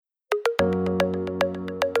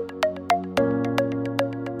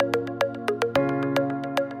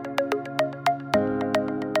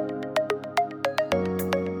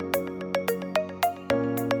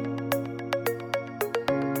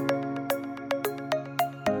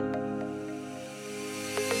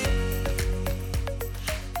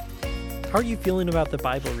How are you feeling about the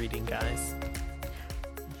Bible reading, guys?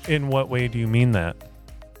 In what way do you mean that?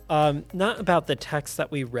 Not about the text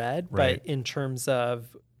that we read, Right. but in terms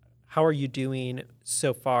of how are you doing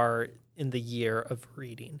so far in the year of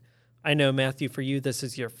reading? I know, Matthew, for you, this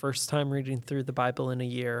is your first time reading through the Bible in a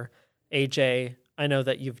year. AJ, I know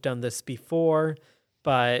that you've done this before,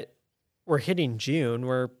 but we're hitting June.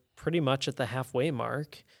 We're pretty much at the halfway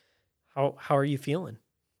mark. How are you feeling?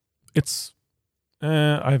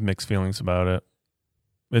 I have mixed feelings about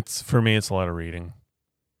it. For me, it's a lot of reading.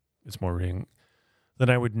 It's more reading than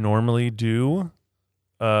I would normally do.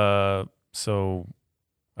 So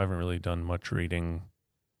I haven't really done much reading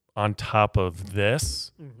on top of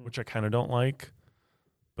this, which I kind of don't like.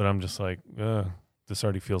 But I'm just like, this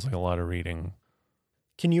already feels like a lot of reading.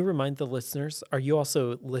 Can you remind the listeners, are you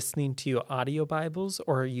also listening to audio Bibles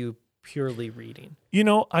or are you purely reading?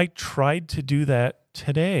 I tried to do that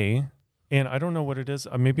today, and I don't know what it is.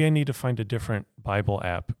 Maybe I need to find a different Bible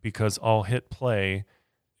app because I'll hit play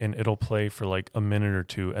and it'll play for like a minute or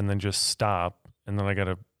two and then just stop. And then I got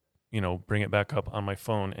to, bring it back up on my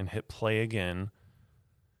phone and hit play again.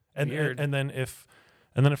 And then if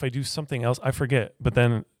I do something else, I forget. But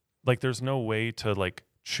then like there's no way to like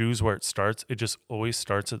choose where it starts. It just always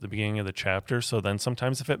starts at the beginning of the chapter. So then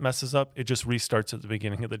sometimes if it messes up, it just restarts at the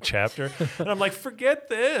beginning of the chapter. And I'm like, forget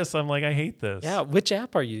this. I'm like, I hate this. Yeah. Which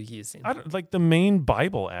app are you using? Like the main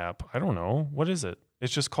Bible app. I don't know. What is it?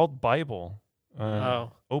 It's just called Bible.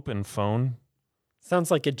 Open phone.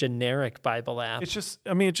 Sounds like a generic Bible app. It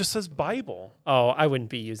just says Bible. Oh, I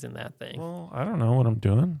wouldn't be using that thing. Well, I don't know what I'm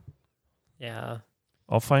doing. Yeah.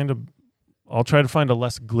 I'll try to find a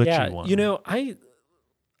less glitchy one.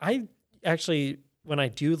 I actually, when I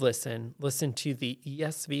do listen to the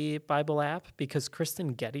ESV Bible app because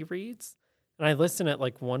Kristen Getty reads, and I listen at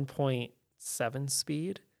like 1.7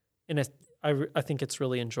 speed, and I think it's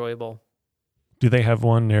really enjoyable. Do they have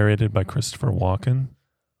one narrated by Christopher Walken?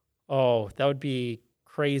 Oh, that would be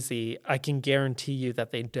crazy. I can guarantee you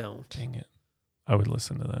that they don't. Dang it. I would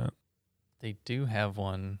listen to that. They do have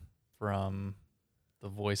one from the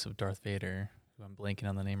voice of Darth Vader, who I'm blanking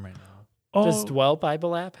on the name right now. Oh. Does Dwell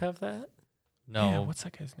Bible app have that? No. Yeah, what's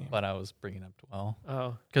that guy's name? But I was bringing up Dwell.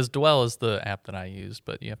 Oh. Because Dwell is the app that I used,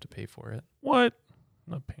 but you have to pay for it. What?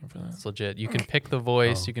 I'm not paying for that. It's legit. You can pick the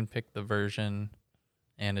voice, you can pick the version,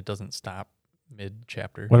 and it doesn't stop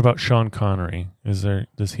mid-chapter. What about Sean Connery?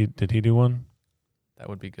 Did he do one? That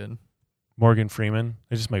would be good. Morgan Freeman?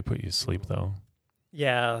 It just might put you to sleep, though.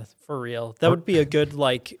 Yeah, for real. That would be a good,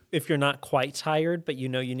 like, if you're not quite tired, but you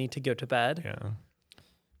need to go to bed. Yeah.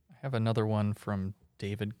 I have another one from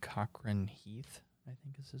David Cochran Heath, I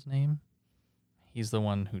think is his name. He's the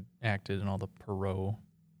one who acted in all the Perot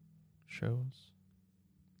shows.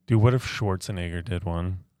 Dude, what if Schwarzenegger did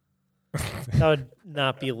one? That would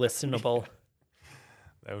not be listenable.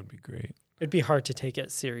 That would be great. It'd be hard to take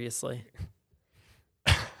it seriously.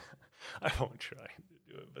 I won't try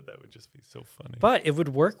to do it, but that would just be so funny. But it would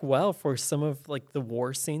work well for some of like the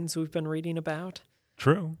war scenes we've been reading about.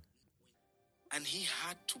 True. And he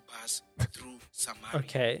had to pass through Samaria.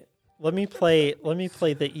 Okay, let me play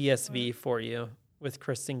the ESV for you with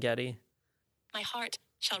Kristen Getty. My heart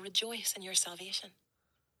shall rejoice in your salvation.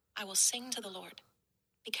 I will sing to the Lord,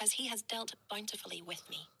 because he has dealt bountifully with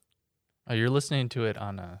me. Oh, you're listening to it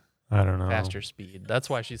on a I don't know. faster speed. That's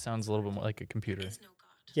why she sounds a little bit more like a computer. There is no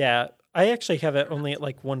God. Yeah, I actually have it only at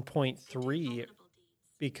like 1.3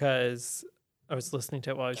 because I was listening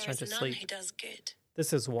to it while I was There trying is to none sleep. who does good.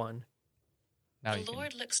 This is 1, Now The you can.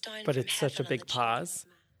 Lord looks down but from it's such a heaven on big the children of pause,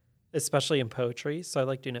 man. especially in poetry. So I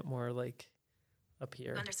like doing it more like up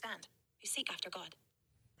here. Understand, you seek after God.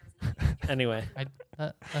 Anyway,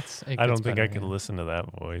 That's. I don't think I can listen to that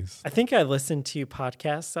voice. I think I listen to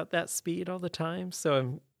podcasts at that speed all the time.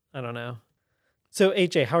 So I don't know. So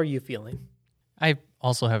AJ, how are you feeling? I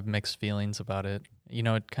also have mixed feelings about it.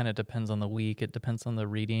 It kind of depends on the week. It depends on the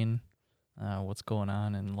reading, what's going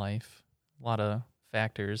on in life. A lot of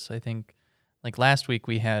factors. I think, like last week,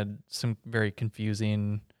 we had some very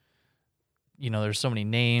confusing. There's so many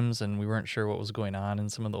names, and we weren't sure what was going on in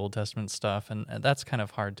some of the Old Testament stuff, and that's kind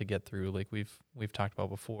of hard to get through, like we've talked about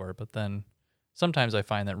before. But then sometimes I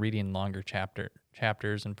find that reading longer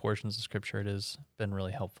chapters and portions of Scripture, it has been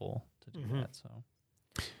really helpful to do that. So.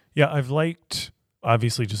 Yeah, I've liked,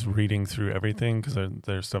 obviously, just reading through everything because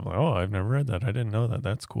there's stuff like, oh, I've never read that. I didn't know that.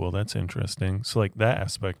 That's cool. That's interesting. So, like, that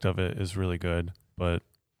aspect of it is really good. But,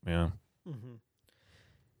 yeah. Mm-hmm.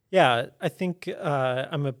 Yeah, I think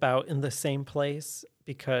I'm about in the same place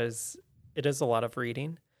because it is a lot of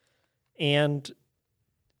reading. And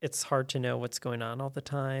it's hard to know what's going on all the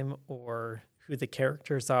time or who the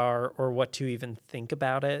characters are or what to even think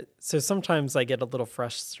about it. So sometimes I get a little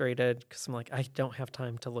frustrated because I'm like, I don't have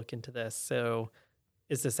time to look into this. So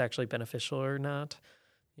is this actually beneficial or not?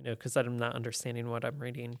 Because I'm not understanding what I'm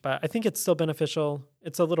reading. But I think it's still beneficial.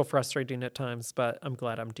 It's a little frustrating at times, but I'm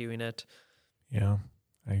glad I'm doing it. Yeah,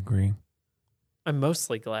 I agree. I'm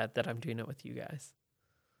mostly glad that I'm doing it with you guys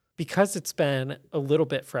because it's been a little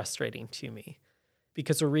bit frustrating to me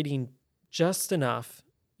because we're reading just enough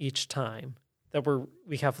each time that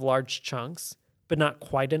we have large chunks, but not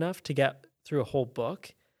quite enough to get through a whole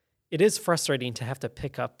book. It is frustrating to have to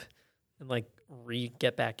pick up and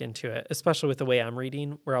get back into it, especially with the way I'm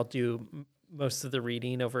reading, where I'll do most of the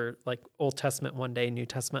reading over like Old Testament one day, New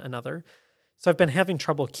Testament another. So I've been having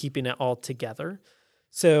trouble keeping it all together.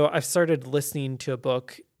 So I've started listening to a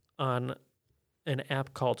book on an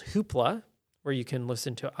app called Hoopla, where you can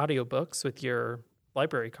listen to audiobooks with your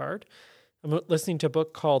library card. I'm listening to a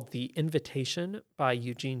book called The Invitation by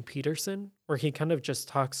Eugene Peterson, where he kind of just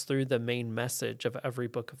talks through the main message of every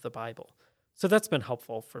book of the Bible. So that's been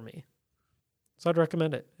helpful for me. So I'd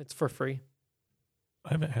recommend it. It's for free.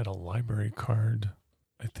 I haven't had a library card,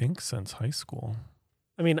 I think, since high school.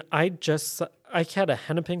 I mean, I had a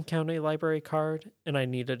Hennepin County library card, and I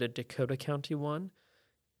needed a Dakota County one.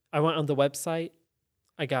 I went on the website.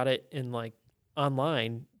 I got it in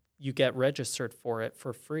online. You get registered for it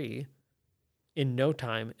for free in no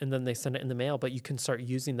time, and then they send it in the mail, but you can start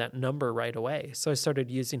using that number right away. So I started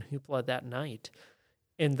using Hoopla that night.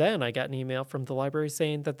 And then I got an email from the library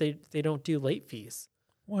saying that they don't do late fees.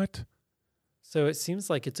 What? So it seems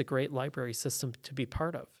like it's a great library system to be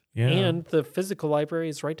part of. Yeah. And the physical library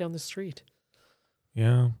is right down the street.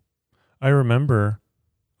 Yeah. I remember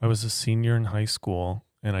I was a senior in high school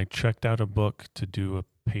and I checked out a book to do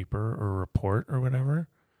a paper or report or whatever.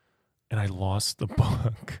 And I lost the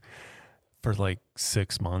book for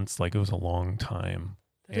 6 months. It was a long time.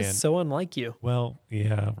 That is so unlike you. Well,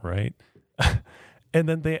 yeah, right. And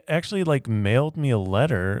then they actually mailed me a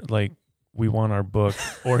letter we want our book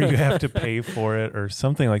or you have to pay for it or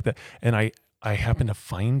something like that. And I happened to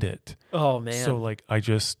find it. Oh man. So I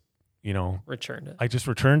just, returned it. I just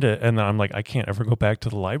returned it. And then I'm I can't ever go back to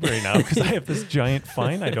the library now because I have this giant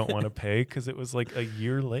fine I don't want to pay because it was a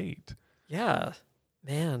year late. Yeah.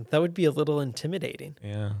 Man, that would be a little intimidating.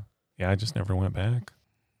 Yeah. Yeah, I just never went back.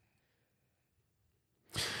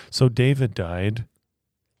 So David died.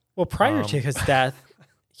 Well, prior to his death,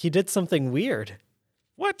 he did something weird.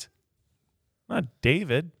 What? Not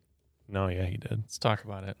David. No, yeah, he did. Let's talk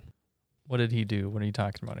about it. What did he do? What are you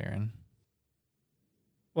talking about, Aaron?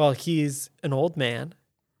 Well, he's an old man.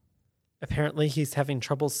 Apparently, he's having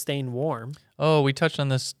trouble staying warm. Oh, we touched on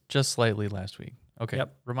this just slightly last week. Okay.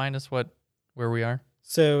 Yep. Remind us where we are.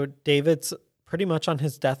 So David's pretty much on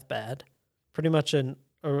his deathbed, pretty much a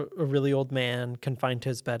really old man confined to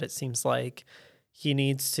his bed, it seems like. He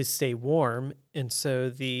needs to stay warm. And so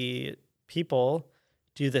the people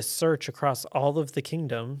do this search across all of the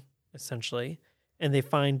kingdom, essentially, and they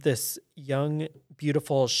find this young,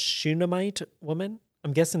 beautiful Shunammite woman.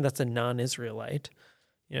 I'm guessing that's a non-Israelite.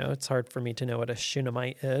 It's hard for me to know what a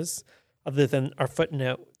Shunammite is, other than our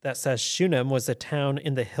footnote that says Shunem was a town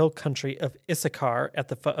in the hill country of Issachar at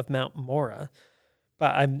the foot of Mount Morah.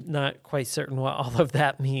 But I'm not quite certain what all of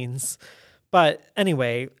that means. But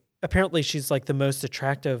anyway, apparently she's the most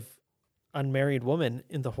attractive unmarried woman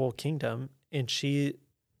in the whole kingdom, and she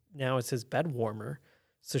now is his bed warmer.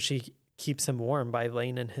 So she keeps him warm by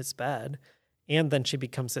laying in his bed, and then she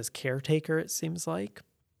becomes his caretaker, it seems like.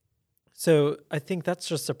 So I think that's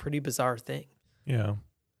just a pretty bizarre thing. Yeah.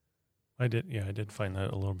 I did find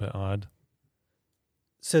that a little bit odd.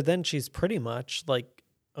 So then she's pretty much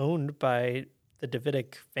owned by the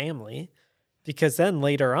Davidic family, because then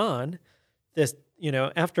later on, this,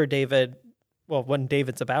 after David, when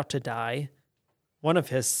David's about to die, one of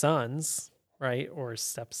his sons, right, or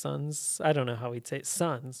stepsons, I don't know how he'd say it,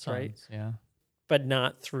 sons, right? Yeah. But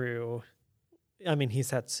not through,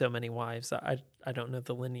 he's had so many wives, I don't know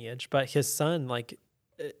the lineage, but his son,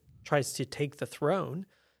 tries to take the throne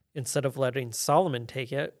instead of letting Solomon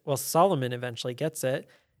take it. Well, Solomon eventually gets it.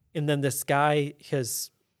 And then this guy, his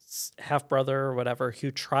half-brother or whatever,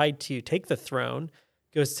 who tried to take the throne,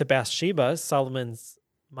 goes to Bathsheba, Solomon's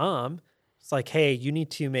mom. It's hey, you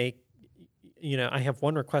need to make, I have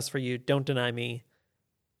one request for you. Don't deny me.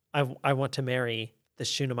 I want to marry the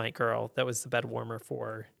Shunammite girl that was the bed warmer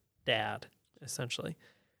for Dad, essentially.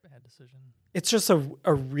 Bad decision. It's just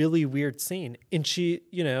a really weird scene. And she,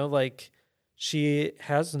 she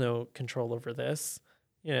has no control over this,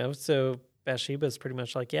 so Bathsheba is pretty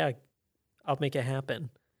much yeah, I'll make it happen.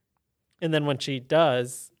 And then when she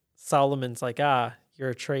does, Solomon's you're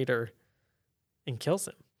a traitor. and kills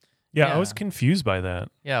him. Yeah, I was Yeah. confused by that.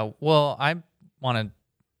 Yeah, well, I want to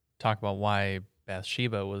talk about why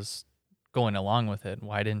Bathsheba was going along with it.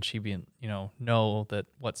 Why didn't she know that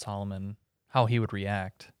what Solomon, how he would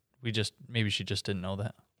react? Maybe she just didn't know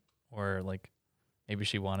that. Or like maybe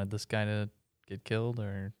she wanted this guy to get killed,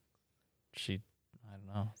 or I don't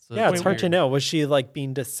know. So Yeah, it's hard to weird. know. Was she like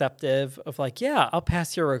being deceptive of like, yeah, I'll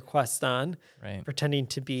pass your request on, Right. pretending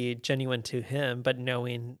to be genuine to him, but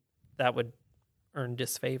knowing that would earn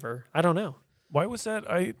disfavor? I don't know. Why was that?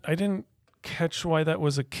 I didn't catch why that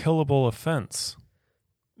was a killable offense.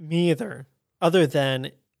 Me either. Other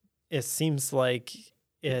than it seems like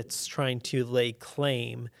it's trying to lay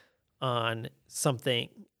claim on something,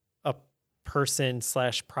 a person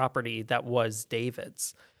 / property that was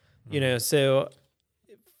David's. So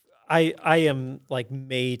I am like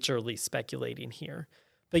majorly speculating here.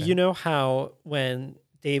 But Okay. you know how when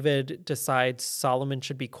David decides Solomon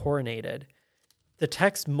should be coronated, the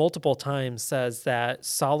text multiple times says that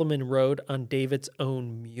Solomon rode on David's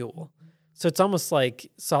own mule. So it's almost like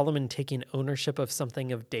Solomon taking ownership of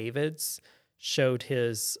something of David's showed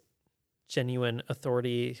his genuine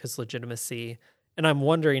authority, his legitimacy. And I'm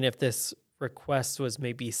wondering if this request was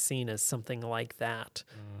maybe seen as something like that.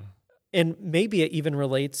 And maybe it even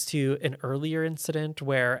relates to an earlier incident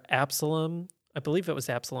where Absalom, I believe it was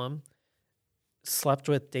Absalom, slept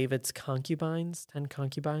with David's concubines, 10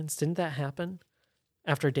 concubines. Didn't that happen?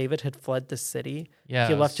 After David had fled the city, Yeah.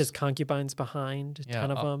 he it left was- his concubines behind, Yeah,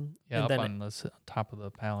 10 of up- them. Yeah, and up then on the top of the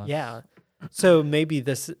palace. yeah. So maybe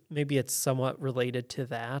it's somewhat related to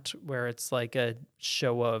that, where it's like a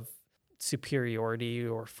show of superiority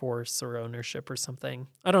or force or ownership or something.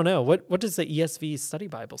 I don't know. What does the ESV Study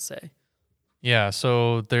Bible say? Yeah,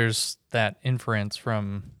 so there's that inference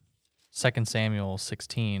from 2 Samuel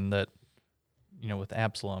 16 that, with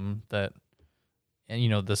Absalom, that,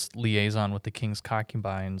 and, this liaison with the king's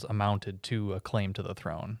concubines amounted to a claim to the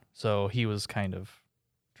throne. So he was kind of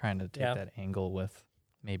trying to take Yeah. that angle with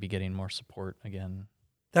maybe getting more support again.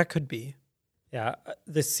 That could be. Yeah.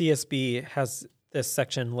 The CSB has this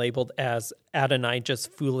section labeled as Adonijah's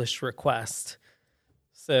foolish request.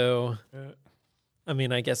 So, I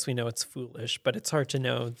mean, I guess we know it's foolish, but it's hard to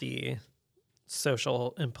know the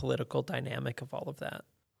social and political dynamic of all of that.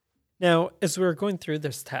 Now, as we're going through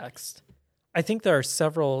this text, I think there are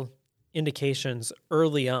several indications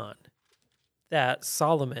early on that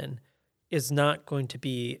Solomon is not going to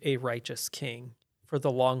be a righteous king for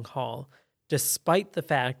the long haul, despite the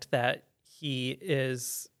fact that he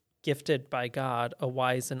is gifted by God a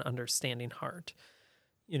wise and understanding heart.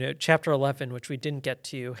 Chapter 11, which we didn't get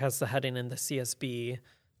to, has the heading in the CSB,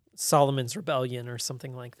 Solomon's Rebellion or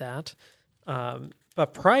something like that.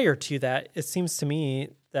 But prior to that, it seems to me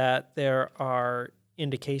that there are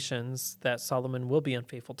indications that Solomon will be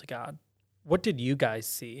unfaithful to God. What did you guys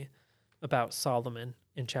see about Solomon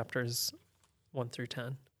in chapters 1 through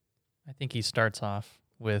 10? I think he starts off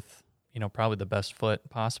with, probably the best foot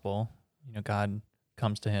possible. God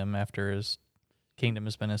comes to him after his kingdom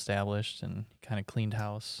has been established and kind of cleaned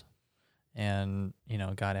house. And,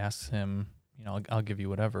 God asks him, I'll give you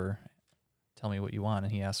whatever. Tell me what you want.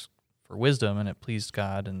 And he asks for wisdom, and it pleased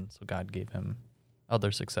God. And so God gave him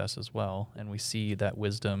other success as well. And we see that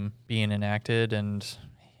wisdom being enacted and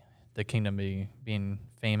the kingdom being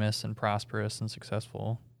famous and prosperous and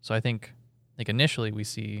successful. So I think initially we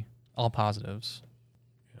see all positives,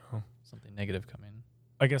 something negative coming.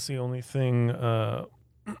 I guess the only thing that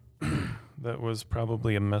was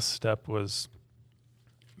probably a misstep was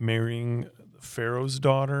marrying Pharaoh's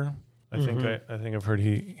daughter. I think I've heard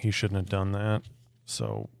he shouldn't have done that.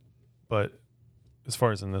 So, but as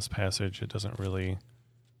far as in this passage, it doesn't really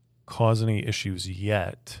cause any issues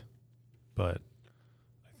yet. But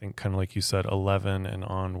I think kind of like you said, 11 and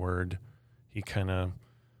onward, he kind of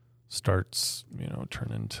starts,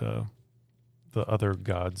 turn into the other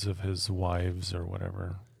gods of his wives or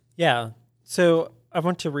whatever. Yeah. So I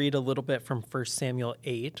want to read a little bit from 1 Samuel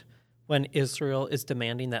 8, when Israel is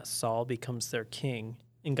demanding that Saul becomes their king,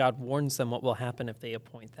 and God warns them what will happen if they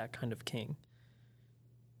appoint that kind of king.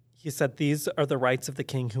 He said, "These are the rights of the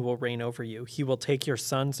king who will reign over you. He will take your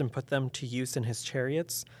sons and put them to use in his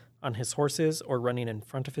chariots, on his horses, or running in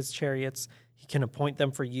front of his chariots. He can appoint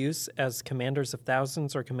them for use as commanders of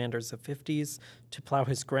thousands or commanders of 50s, to plow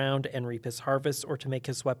his ground and reap his harvest, or to make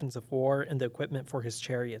his weapons of war and the equipment for his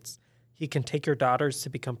chariots. He can take your daughters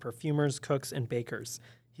to become perfumers, cooks, and bakers.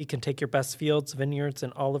 He can take your best fields, vineyards,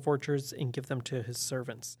 and olive orchards and give them to his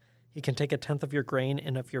servants. He can take 1/10 of your grain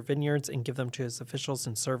and of your vineyards and give them to his officials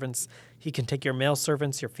and servants. He can take your male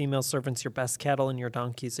servants, your female servants, your best cattle, and your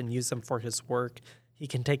donkeys and use them for his work. He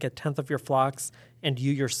can take 1/10 of your flocks, and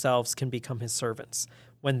you yourselves can become his servants.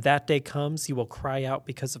 When that day comes, you will cry out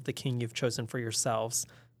because of the king you've chosen for yourselves,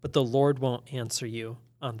 but the Lord won't answer you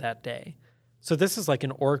on that day." So this is like an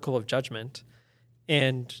oracle of judgment.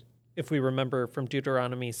 And if we remember from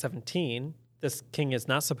Deuteronomy 17, this king is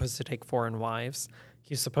not supposed to take foreign wives.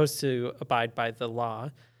 He's supposed to abide by the law.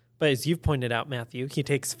 But as you've pointed out, Matthew, he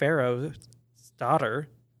takes Pharaoh's daughter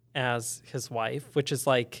as his wife, which is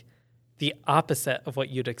like the opposite of what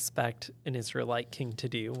you'd expect an Israelite king to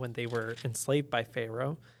do when they were enslaved by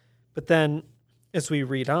Pharaoh. But then as we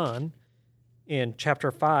read on in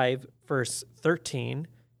chapter 5, verse 13,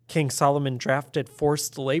 King Solomon drafted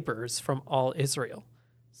forced laborers from all Israel.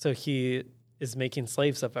 So he is making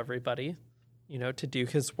slaves of everybody, to do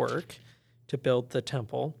his work, to build the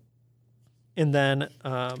temple. And then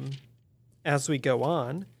as we go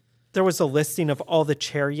on, there was a listing of all the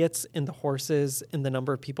chariots and the horses and the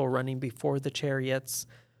number of people running before the chariots.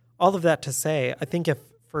 All of that to say, I think if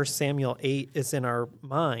 1 Samuel 8 is in our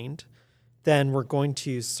mind, then we're going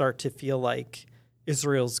to start to feel like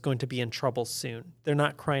Israel's going to be in trouble soon. They're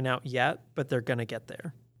not crying out yet, but they're going to get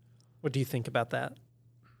there. What do you think about that?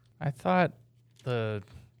 I thought the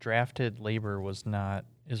drafted labor was not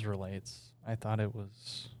Israelites. I thought it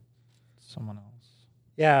was someone else.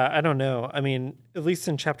 Yeah, I don't know. I mean, at least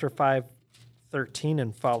in chapter 5:13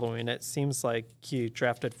 and following, it seems like he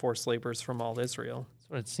drafted forced laborers from all Israel. That's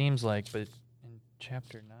what it seems like, but in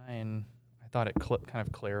chapter 9, I thought it kind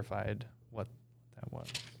of clarified what that was.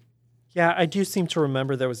 Yeah, I do seem to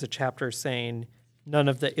remember there was a chapter saying none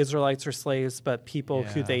of the Israelites are slaves, but people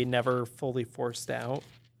who they never fully forced out.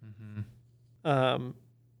 Mm-hmm.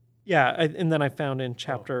 And then I found in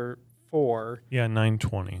chapter 4. Yeah,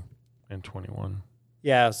 9:20 and 21.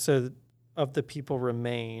 Yeah, so of the people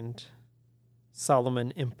remained,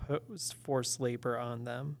 Solomon imposed forced labor on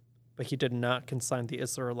them, but he did not consign the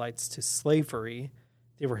Israelites to slavery.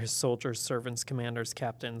 They were his soldiers, servants, commanders,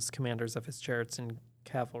 captains, commanders of his chariots and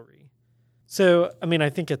cavalry. So, I mean, I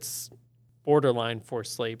think it's borderline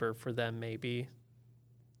forced labor for them, maybe.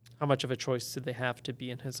 How much of a choice did they have to be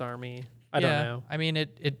in his army? I don't know. I mean,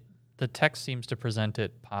 the text seems to present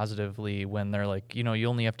it positively when they're like, you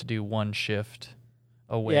only have to do one shift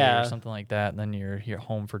away or something like that, and then you're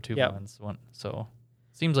home for 2 months. So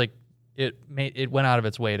it seems like it went out of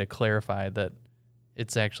its way to clarify that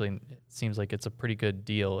it seems like it's a pretty good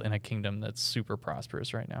deal in a kingdom that's super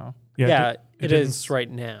prosperous right now. Yeah, it is right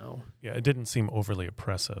now. Yeah, it didn't seem overly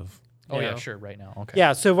oppressive. Oh, yeah, sure, right now. Okay.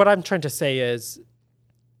 Yeah, so what I'm trying to say is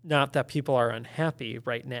not that people are unhappy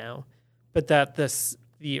right now, but that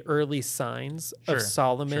the early signs of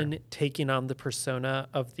Solomon taking on the persona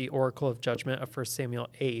of the oracle of judgment of 1 Samuel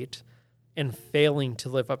 8 and failing to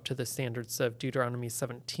live up to the standards of Deuteronomy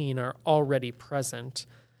 17 are already present,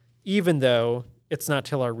 even though it's not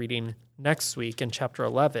till our reading next week in chapter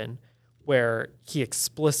 11 where he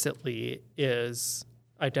explicitly is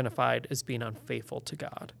identified as being unfaithful to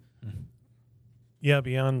God. Yeah,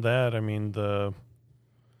 beyond that, I mean, a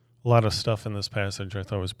lot of stuff in this passage I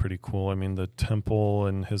thought was pretty cool. I mean, the temple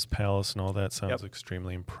and his palace and all that sounds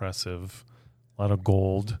extremely impressive. A lot of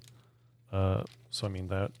gold. So, I mean,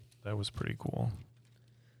 that was pretty cool.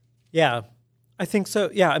 Yeah, I think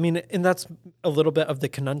so. Yeah, I mean, and that's a little bit of the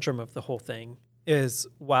conundrum of the whole thing is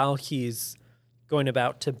while he's going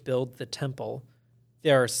about to build the temple,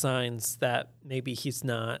 there are signs that maybe he's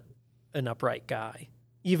not an upright guy.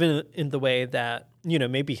 Even in the way that,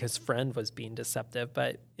 maybe his friend was being deceptive,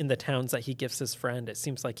 but in the towns that he gives his friend, it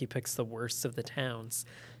seems like he picks the worst of the towns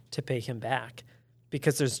to pay him back.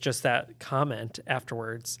 Because there's just that comment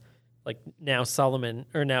afterwards, like now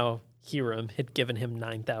Hiram had given him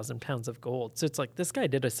 9,000 pounds of gold. So it's like this guy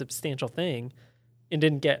did a substantial thing and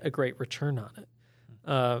didn't get a great return on it.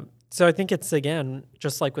 So I think it's, again,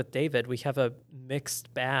 just like with David, we have a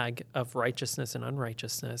mixed bag of righteousness and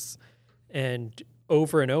unrighteousness. And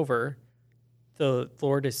over and over, the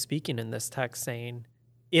Lord is speaking in this text saying,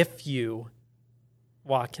 if you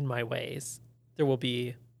walk in my ways, there will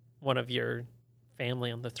be one of your family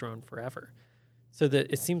on the throne forever. So that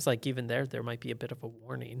it seems like even there might be a bit of a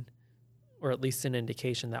warning, or at least an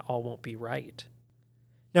indication that all won't be right.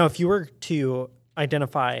 Now, if you were to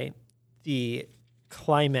identify the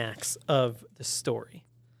climax of the story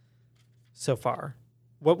so far,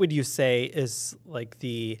 what would you say is like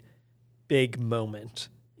the big moment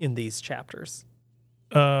in these chapters?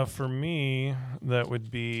 For me, that would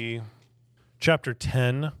be chapter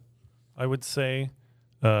 10, I would say,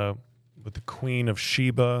 with the Queen of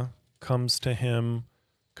Sheba comes to him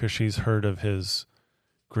because she's heard of his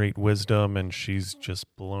great wisdom and she's just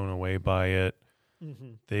blown away by it.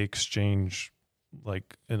 Mm-hmm. They exchange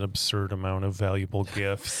like an absurd amount of valuable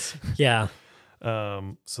gifts. Yeah.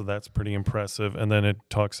 So that's pretty impressive. And then it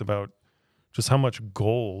talks about just how much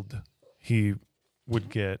gold he would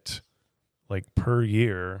get like per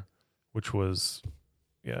year, which was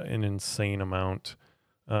an insane amount.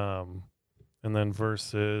 And then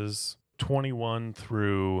verses 21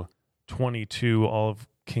 through 22, all of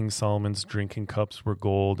King Solomon's drinking cups were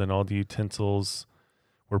gold, and all the utensils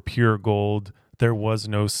were pure gold. There was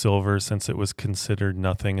no silver, since it was considered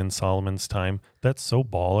nothing in Solomon's time. That's so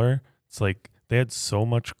baller. It's like they had so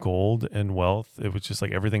much gold and wealth. It was just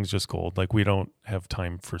like everything's just gold. Like we don't have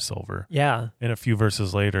time for silver. Yeah. And a few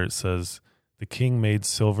verses later, it says, the king made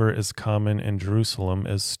silver as common in Jerusalem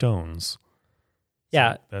as stones.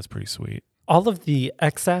 Yeah. So that's pretty sweet. All of the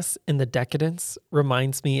excess and the decadence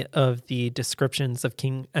reminds me of the descriptions of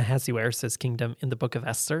King Ahasuerus' kingdom in the book of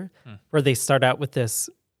Esther, where they start out with this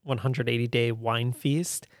 180-day wine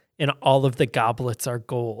feast, and all of the goblets are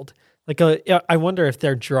gold. Like, I wonder if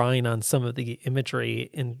they're drawing on some of the imagery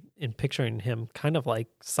in picturing him kind of like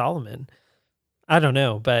Solomon. I don't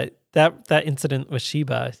know, but that incident with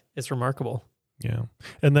Sheba is remarkable. Yeah.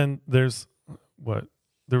 And then there's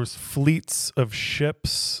there was fleets of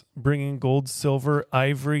ships bringing gold, silver,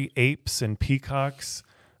 ivory, apes, and peacocks.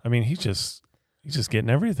 I mean, he's just getting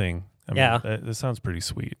everything. I mean, that sounds pretty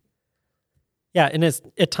sweet. Yeah, and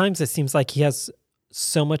at times it seems like he has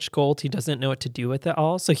so much gold he doesn't know what to do with it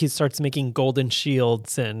all. So he starts making golden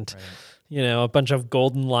shields and, a bunch of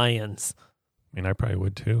golden lions. I mean, I probably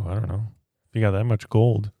would too. I don't know. If you got that much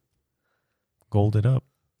gold it up.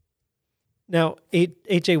 Now,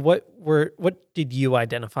 AJ, what did you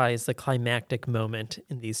identify as the climactic moment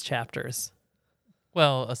in these chapters?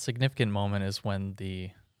 Well, a significant moment is when the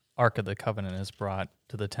Ark of the Covenant is brought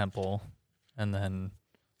to the temple, and then,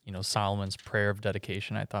 Solomon's prayer of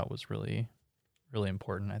dedication I thought was really, really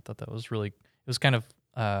important. I thought that was really, it was kind of,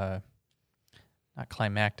 not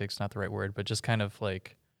climactic's not the right word, but just kind of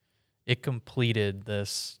like it completed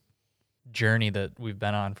this journey that we've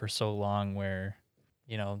been on for so long where,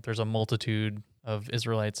 there's a multitude of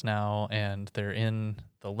Israelites now, and they're in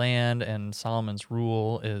the land, and Solomon's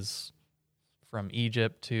rule is from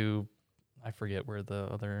Egypt to, I forget where the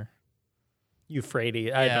other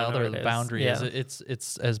Euphrates. I don't know other what it boundary is. is.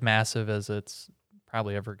 It's as massive as it's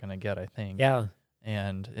probably ever going to get, I think. Yeah.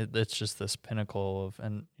 And it's just this pinnacle of,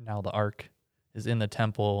 and now the Ark is in the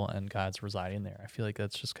temple and God's residing there. I feel like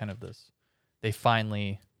that's just kind of this. They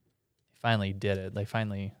finally did it.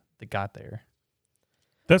 They got there.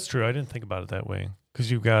 That's true. I didn't think about it that way, because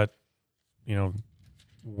you've got, going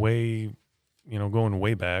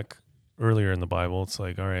way back earlier in the Bible. It's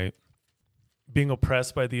like, all right, being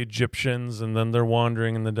oppressed by the Egyptians, and then they're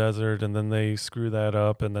wandering in the desert, and then they screw that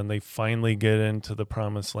up, and then they finally get into the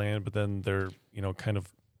promised land, but then they're, kind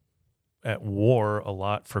of at war a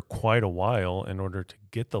lot for quite a while in order to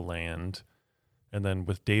get the land. And then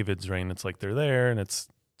with David's reign, it's like they're there, and it's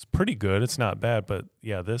pretty good. It's not bad, but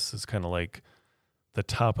yeah, this is kind of like the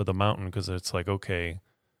top of the mountain, because it's like, okay,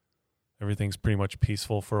 everything's pretty much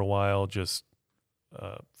peaceful for a while, just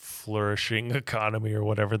flourishing economy or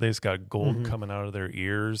whatever. They just got gold coming out of their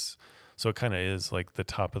ears. So it kind of is like the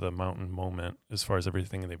top of the mountain moment as far as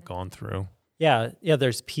everything they've gone through. Yeah,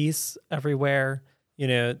 there's peace everywhere.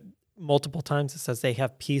 Multiple times it says they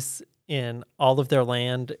have peace in all of their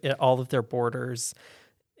land, in all of their borders.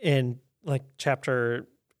 In like chapter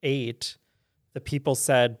 8, the people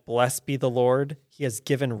said, "Blessed be the Lord. He has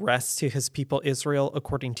given rest to his people Israel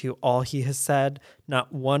according to all he has said.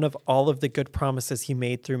 Not one of all of the good promises he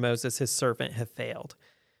made through Moses, his servant, have failed."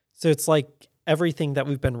 So it's like everything that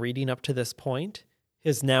we've been reading up to this point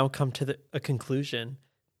has now come to a conclusion.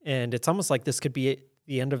 And it's almost like this could be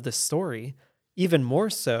the end of the story. Even more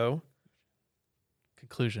so.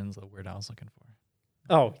 Conclusion's the word I was looking for.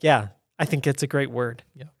 Oh, yeah. I think it's a great word.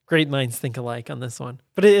 Yeah. Great minds think alike on this one.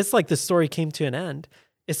 But it's like the story came to an end,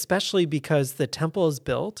 especially because the temple is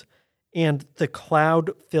built and the cloud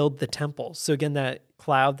filled the temple. So again, that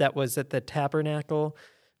cloud that was at the tabernacle,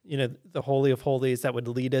 the Holy of Holies that would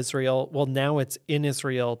lead Israel. Well, now it's in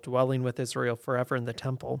Israel, dwelling with Israel forever in the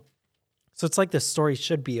temple. So it's like the story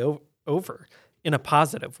should be over in a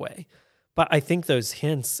positive way. But I think those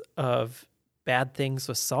hints of bad things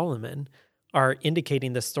with Solomon are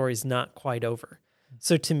indicating the story's not quite over.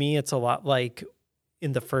 So to me, it's a lot like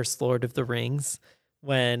in the first Lord of the Rings,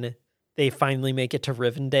 when they finally make it to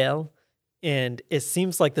Rivendell, and it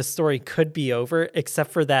seems like the story could be over,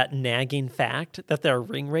 except for that nagging fact that there are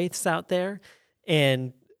ring wraiths out there,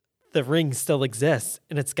 and the ring still exists,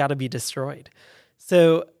 and it's got to be destroyed.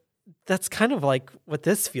 So that's kind of like what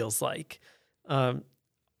this feels like.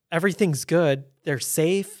 Everything's good. They're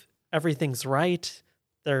safe. everything's right.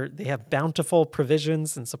 They have bountiful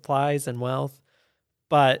provisions and supplies and wealth,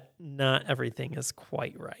 but not everything is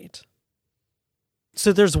quite right.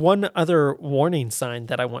 So there's one other warning sign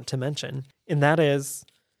that I want to mention, and that is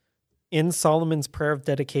in Solomon's prayer of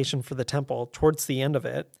dedication for the temple, towards the end of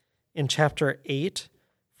it, in chapter 8,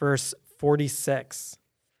 verse 46,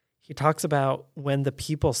 he talks about when the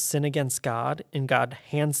people sin against God and God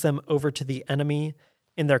hands them over to the enemy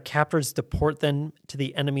and their captors deport them to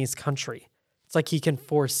the enemy's country. It's like he can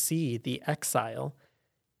foresee the exile,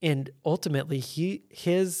 and ultimately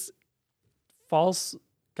his false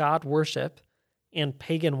God worship and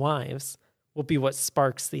pagan wives will be what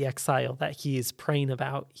sparks the exile that he's praying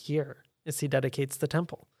about here as he dedicates the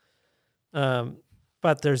temple.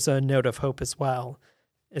 But there's a note of hope as well,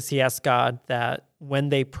 as he asks God that when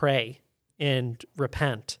they pray and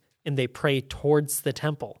repent and they pray towards the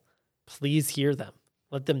temple, please hear them.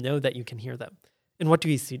 Let them know that you can hear them. And what do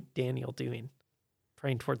we see Daniel doing?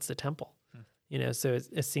 Praying towards the temple. So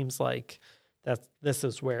it seems like that this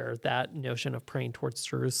is where that notion of praying towards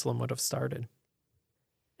Jerusalem would have started.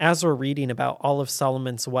 As we're reading about all of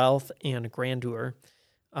Solomon's wealth and grandeur,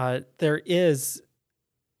 there is,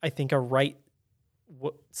 I think, a right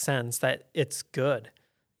sense that it's good.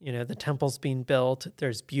 The temple's being built,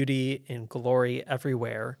 there's beauty and glory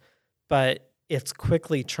everywhere, but it's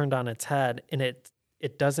quickly turned on its head, and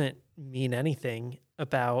it doesn't mean anything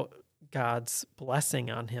about God's blessing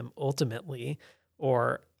on him ultimately,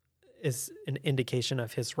 or is an indication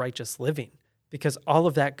of his righteous living, because all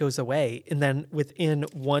of that goes away. And then within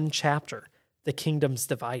one chapter, the kingdom's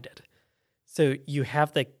divided. So you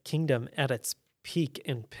have the kingdom at its peak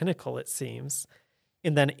and pinnacle, it seems.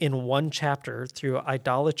 And then in one chapter, through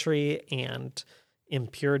idolatry and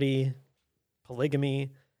impurity,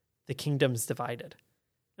 polygamy, the kingdom's divided.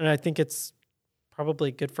 And I think it's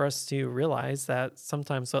probably good for us to realize that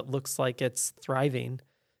sometimes what looks like it's thriving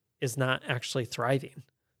is not actually thriving.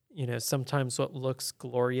 Sometimes what looks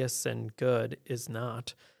glorious and good is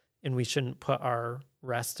not, and we shouldn't put our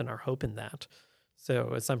rest and our hope in that.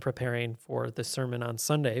 So as I'm preparing for the sermon on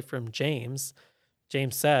Sunday from James,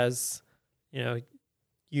 James says,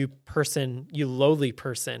 you lowly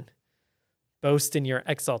person, boast in your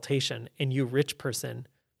exaltation, and you rich person,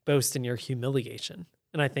 boast in your humiliation.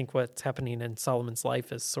 And I think what's happening in Solomon's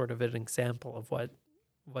life is sort of an example of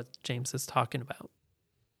what James is talking about.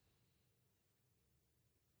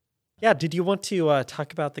 Yeah, did you want to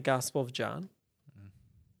talk about the Gospel of John?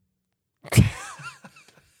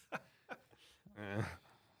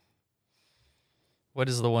 What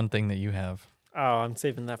is the one thing that you have? Oh, I'm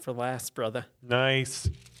saving that for last, brother. Nice.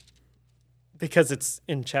 Because it's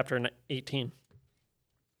in chapter 18.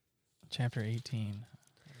 Chapter 18.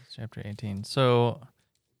 Chapter 18. So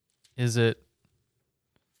is it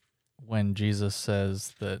when Jesus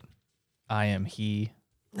says that I am he?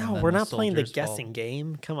 No, we're not playing the guessing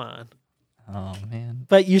game. Come on. Oh, man.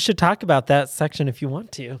 But you should talk about that section if you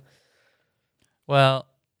want to. Well,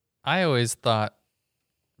 I always thought,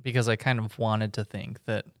 because I kind of wanted to think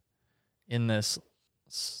that in this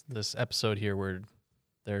episode here where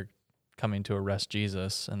they're coming to arrest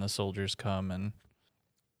Jesus and the soldiers come and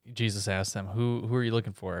Jesus asks them, who are you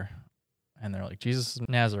looking for? And they're like, Jesus of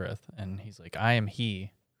Nazareth. And he's like, I am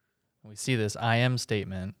he. And we see this I am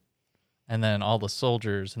statement, and then all the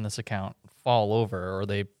soldiers in this account fall over, or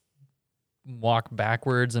they walk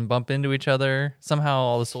backwards and bump into each other. Somehow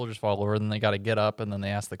all the soldiers fall over, and then they got to get up, and then they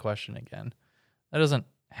ask the question again. That doesn't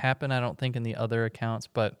happen, I don't think, in the other accounts,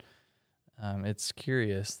 but it's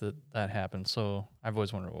curious that happened. So I've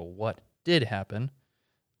always wondered, well, what did happen?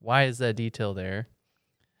 Why is that detail there?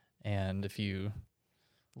 And if you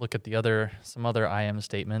look at some other I am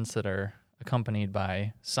statements that are accompanied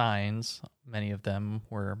by signs, many of them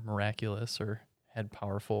were miraculous or had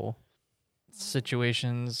powerful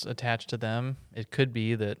situations attached to them. It could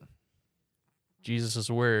be that Jesus'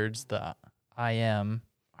 words, the I am,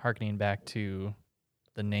 hearkening back to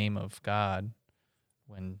the name of God,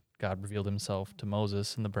 when God revealed himself to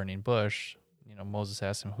Moses in the burning bush, Moses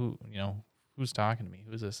asked him, who's talking to me?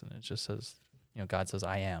 Who's this? And it just says, God says,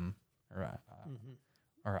 I am,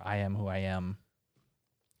 or I am who I am.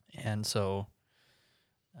 And so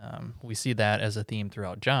we see that as a theme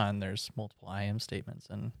throughout John. There's multiple I am statements.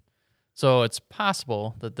 And so it's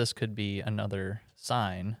possible that this could be another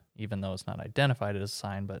sign, even though it's not identified as a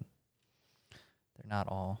sign, but they're not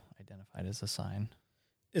all identified as a sign.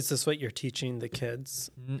 Is this what you're teaching the kids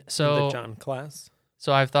in the John class?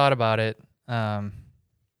 So I've thought about it.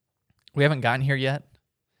 We haven't gotten here yet.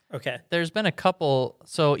 Okay. There's been a couple.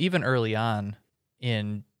 So even early on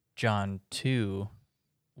in John 2,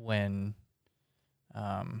 when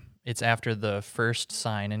it's after the first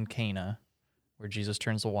sign in Cana, where Jesus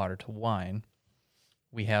turns the water to wine.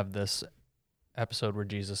 We have this episode where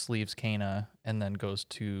Jesus leaves Cana and then goes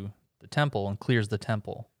to the temple and clears the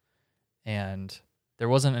temple. And there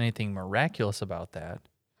wasn't anything miraculous about that,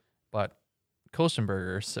 but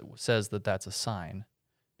Kostenberger says that that's a sign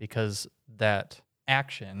because that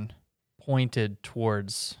action pointed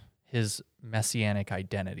towards his messianic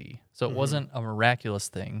identity. So it wasn't a miraculous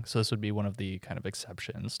thing. So this would be one of the kind of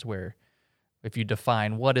exceptions to where if you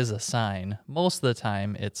define what is a sign, most of the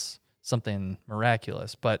time it's something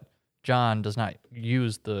miraculous, but John does not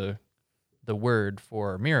use the word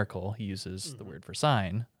for miracle. He uses the word for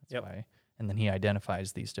sign. That's why. And then he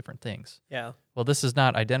identifies these different things. Yeah. Well, this is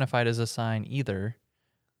not identified as a sign either,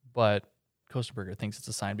 but Kostenberger thinks it's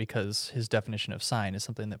a sign because his definition of sign is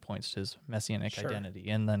something that points to his messianic identity.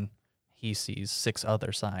 And then he sees 6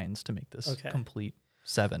 other signs to make this complete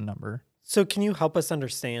 7 number. So can you help us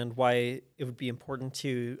understand why it would be important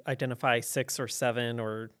to identify 6 or 7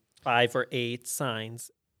 or 5 or 8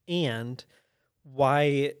 signs, and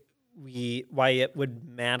why it would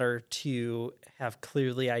matter to have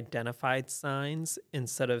clearly identified signs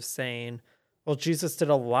instead of saying, well, Jesus did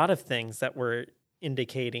a lot of things that were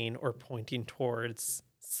indicating or pointing towards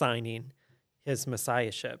signing his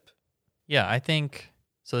messiahship? Yeah, I think,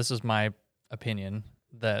 so this is my opinion,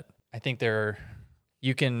 that I think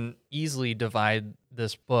you can easily divide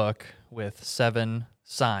this book with 7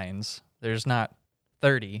 signs. There's not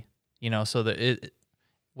 30, so that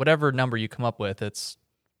whatever number you come up with, it's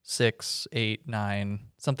 6, 8, 9,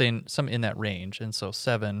 some in that range. And so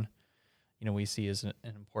 7, we see as an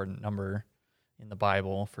important number in the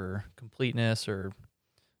Bible for completeness or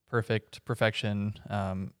perfection.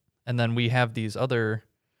 And then we have these other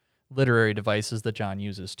literary devices that John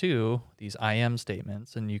uses too, these I am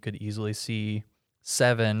statements, and you could easily see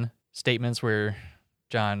 7 statements where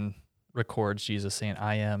John records Jesus saying,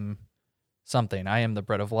 I am something, I am the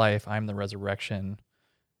bread of life, I am the resurrection,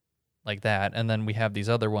 like that. And then we have these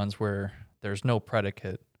other ones where there's no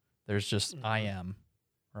predicate, there's just I am,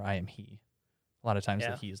 or I am he. A lot of times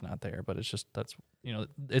the he is not there, but it's just,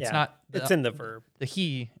 it's not. It's in the verb. The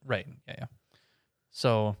he, right, yeah.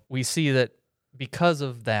 So we see that because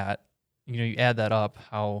of that, you add that up,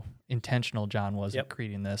 how intentional John was in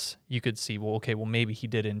creating this, you could see, maybe he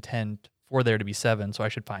did intend for there to be 7, so I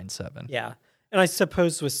should find 7. Yeah. And I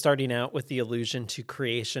suppose with starting out with the allusion to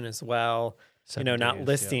creation as well, 7 not days,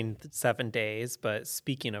 listing 7 days, but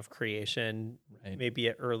speaking of creation, maybe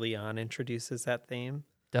it early on introduces that theme.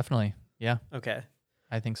 Definitely, yeah. Okay.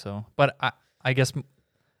 I think so. But I guess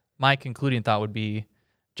my concluding thought would be,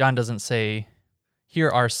 John doesn't say, here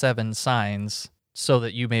are 7 signs so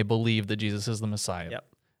that you may believe that Jesus is the Messiah. Yep.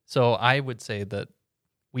 So I would say that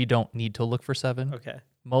we don't need to look for 7. Okay.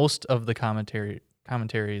 Most of the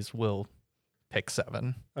commentaries will pick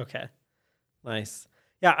 7. Okay. Nice.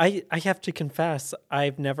 Yeah, I have to confess,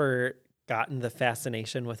 I've never gotten the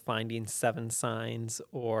fascination with finding 7 signs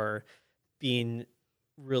or being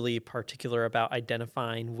really particular about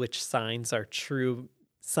identifying which signs are true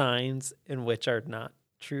signs and which are not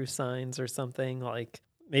true signs or something. Like,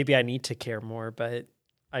 maybe I need to care more, but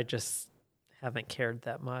I just haven't cared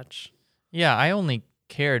that much. Yeah, I only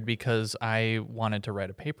cared because I wanted to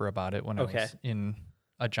write a paper about it when I was in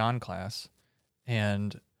a John class.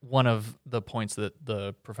 And one of the points that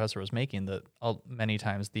the professor was making, that many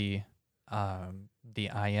times the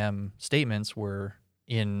I am statements were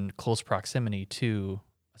in close proximity to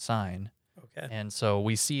a sign. Okay. And so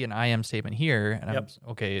we see an I am statement here, and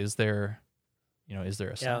is there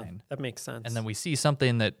a sign? That makes sense. And then we see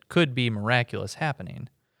something that could be miraculous happening.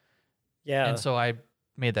 Yeah. And so I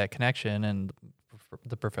made that connection, and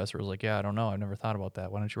the professor was like, I don't know. I've never thought about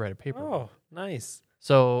that. Why don't you write a paper? Oh, nice.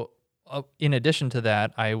 So in addition to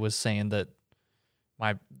that, I was saying that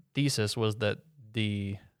my thesis was that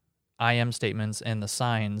the I am statements and the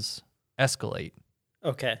signs escalate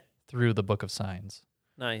through the book of signs.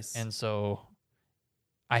 Nice. And so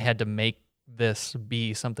I had to make this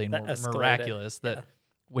be something That more escalated. miraculous, that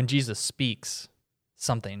when Jesus speaks,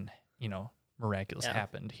 something, miraculous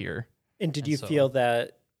happened here. And did you feel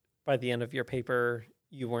that by the end of your paper,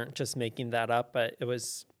 you weren't just making that up, but it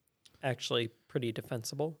was actually pretty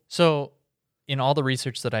defensible? So in all the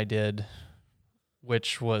research that I did,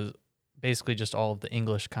 which was basically just all of the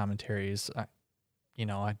English commentaries,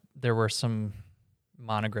 there were some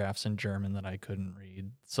monographs in German that I couldn't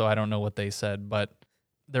read, so I don't know what they said, but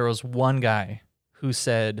there was one guy who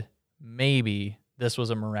said maybe this was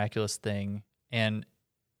a miraculous thing and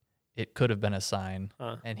it could have been a sign,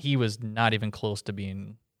 and he was not even close to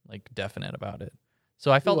being definite about it.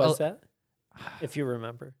 So I felt Who was that? If you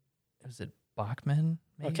remember. Was it Bachman.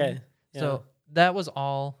 Maybe? Okay. So that was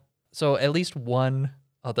all. So at least one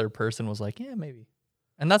other person was like, yeah, maybe.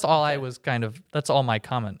 And that's all I was that's all my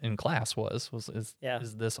comment in class is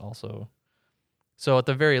this also. So at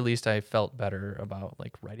the very least, I felt better about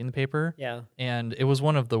like writing the paper. Yeah. And it was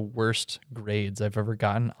one of the worst grades I've ever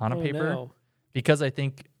gotten on a paper. No. Because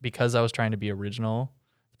I was trying to be original,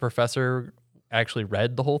 the professor actually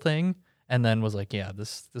read the whole thing and then was like, yeah,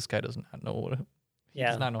 this guy does not know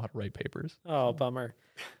does not know how to write papers. Oh, bummer.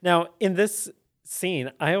 Now, in this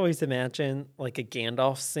scene, I always imagine like a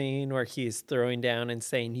Gandalf scene where he's throwing down and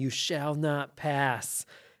saying, "You shall not pass."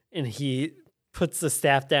 And he puts the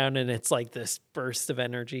staff down and it's like this burst of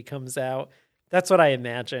energy comes out. That's what I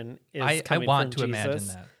imagine is I coming want from to Jesus. imagine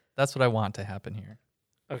that. That's what I want to happen here.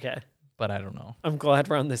 Okay. But I don't know. I'm glad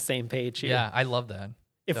we're on the same page here. Yeah, I love that.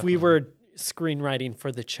 If we were screenwriting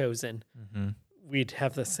for The Chosen, Mm-hmm. we'd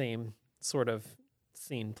have the same sort of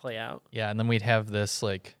scene play out. Yeah, and then we'd have this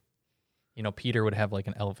like, Peter would have like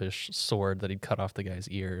an elvish sword that he'd cut off the guy's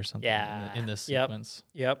ear or something. Yeah. In this Yep. sequence.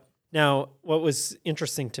 Yep. Now, what was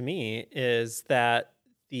interesting to me is that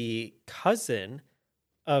the cousin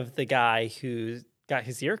of the guy who got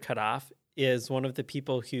his ear cut off is one of the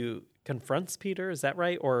people who confronts Peter. Is that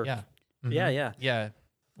right? Or Yeah. Mm-hmm. Yeah. Yeah.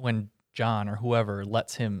 When John or whoever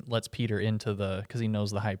lets Peter into because he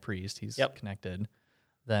knows the high priest, he's connected.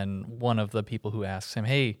 Then one of the people who asks him,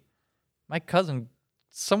 "Hey, my cousin,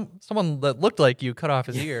 someone that looked like you cut off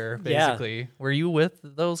his ear, basically. Were you with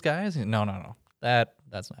those guys?" No.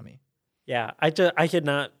 That's not me. Yeah. I had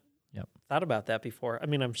not Yep. thought about that before. I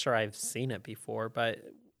mean, I'm sure I've seen it before, but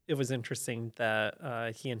it was interesting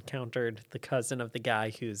that he encountered the cousin of the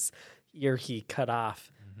guy whose ear he cut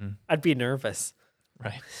off. Mm-hmm. I'd be nervous.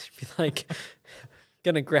 Right. Be like,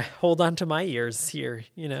 gonna hold on to my ears here,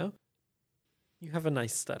 You have a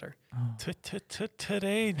nice stutter.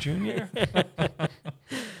 Today, Junior.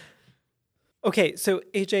 Okay, so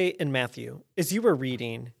AJ and Matthew, as you were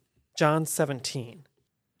reading John 17,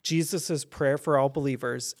 Jesus' prayer for all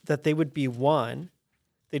believers, that they would be one,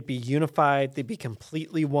 they'd be unified, they'd be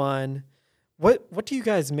completely one. What do you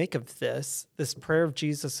guys make of this prayer of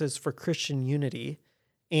Jesus's for Christian unity,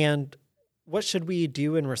 and what should we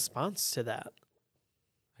do in response to that?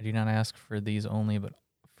 I do not ask for these only, but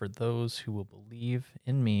for those who will believe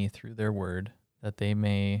in me through their word, that they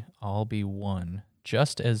may all be one,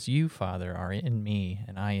 just as you, Father, are in me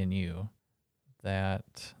and I in you,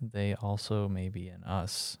 that they also may be in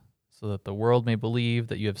us, so that the world may believe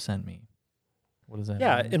that you have sent me. What does that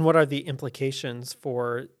mean? And what are the implications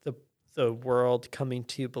for the world coming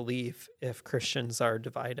to believe if Christians are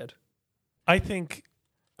divided? I think,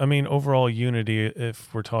 overall unity,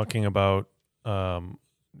 if we're talking about,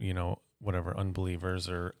 whatever, unbelievers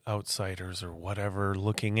or outsiders or whatever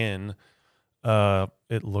looking in,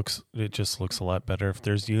 it just looks a lot better if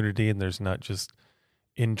there's unity and there's not just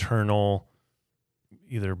internal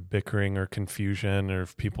either bickering or confusion, or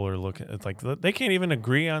if people are looking, it's like they can't even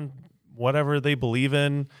agree on whatever they believe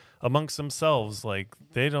in amongst themselves. Like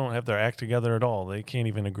they don't have their act together at all. They can't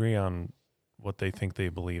even agree on what they think they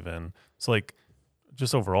believe in. So like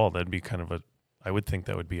just overall, that'd be kind of I would think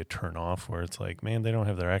that would be a turn off, where it's like, man, they don't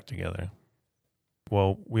have their act together.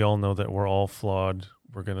 Well, we all know that we're all flawed.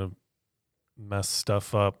 We're going to mess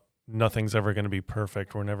stuff up. Nothing's ever going to be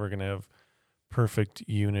perfect. We're never going to have perfect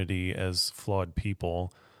unity as flawed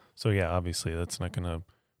people. So yeah, obviously that's not going to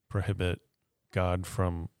prohibit God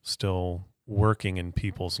from still working in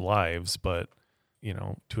people's lives. But,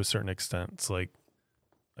 to a certain extent, it's like,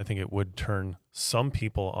 I think it would turn some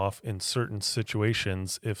people off in certain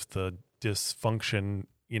situations if the dysfunction,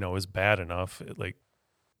 is bad enough.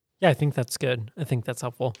 Yeah, I think that's good. I think that's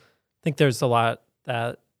helpful. I think there's a lot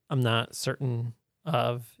that I'm not certain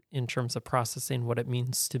of in terms of processing what it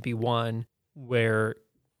means to be one, where,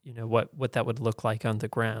 what that would look like on the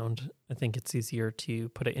ground. I think it's easier to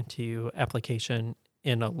put it into application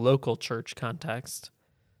in a local church context.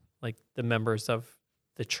 Like the members of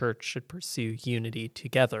the church should pursue unity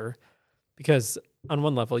together, because on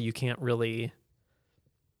one level, you can't really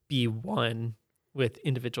be one with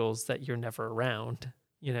individuals that you're never around,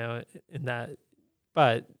 in that,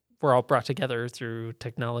 but we're all brought together through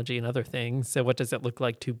technology and other things. So what does it look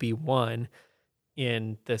like to be one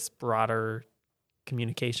in this broader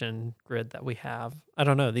communication grid that we have? I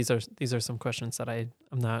don't know. These are some questions that I'm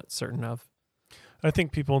not certain of. I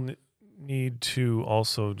think people need to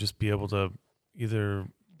also just be able to either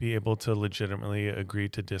be able to legitimately agree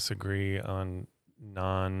to disagree on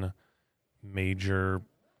non-major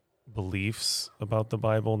beliefs about the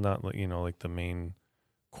Bible, not like the main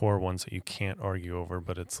core ones that you can't argue over,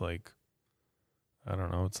 but it's like, I don't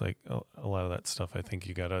know, it's like a lot of that stuff I think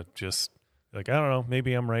you gotta just Like, I don't know,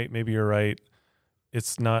 maybe I'm right, maybe you're right.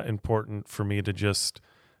 It's not important for me to just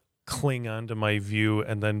cling on to my view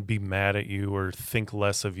and then be mad at you or think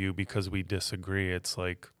less of you because we disagree. It's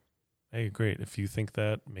like, hey, great. If you think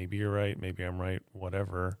that, maybe you're right, maybe I'm right,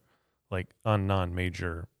 whatever. Like on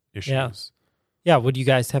non-major issues. Yeah. Would you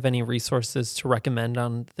guys have any resources to recommend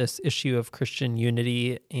on this issue of Christian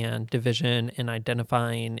unity and division and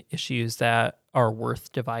identifying issues that are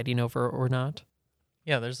worth dividing over or not?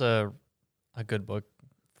 Yeah, there's a good book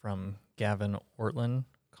from Gavin Ortlund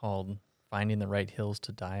called Finding the Right Hills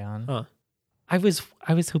to Die On. Huh. I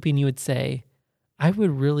was hoping you would say, I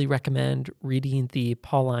would really recommend reading the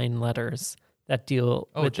Pauline letters that deal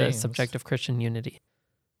with James. the subject of Christian unity.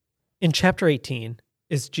 In chapter 18,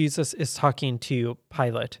 as Jesus is talking to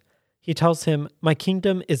Pilate, he tells him, "My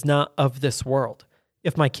kingdom is not of this world.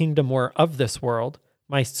 If my kingdom were of this world,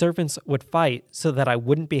 my servants would fight so that I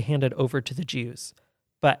wouldn't be handed over to the Jews.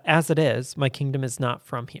 But as it is, my kingdom is not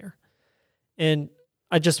from here." And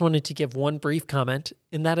I just wanted to give one brief comment,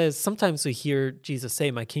 and that is sometimes we hear Jesus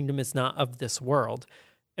say, "My kingdom is not of this world,"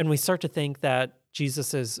 and we start to think that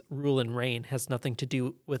Jesus's rule and reign has nothing to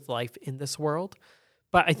do with life in this world.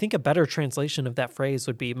 But I think a better translation of that phrase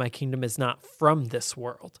would be, "My kingdom is not from this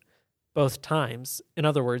world," both times. In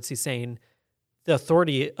other words, he's saying, the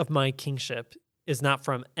authority of my kingship is not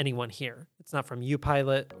from anyone here. It's not from you,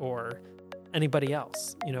 Pilate, or anybody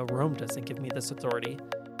else. Rome doesn't give me this authority.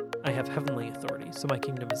 I have heavenly authority, so my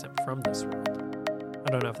kingdom isn't from this world.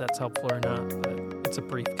 I don't know if that's helpful or not, but it's a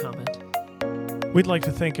brief comment. We'd like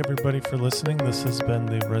to thank everybody for listening. This has been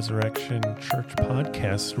the Resurrection Church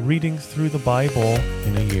Podcast, reading through the Bible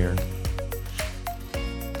in a year.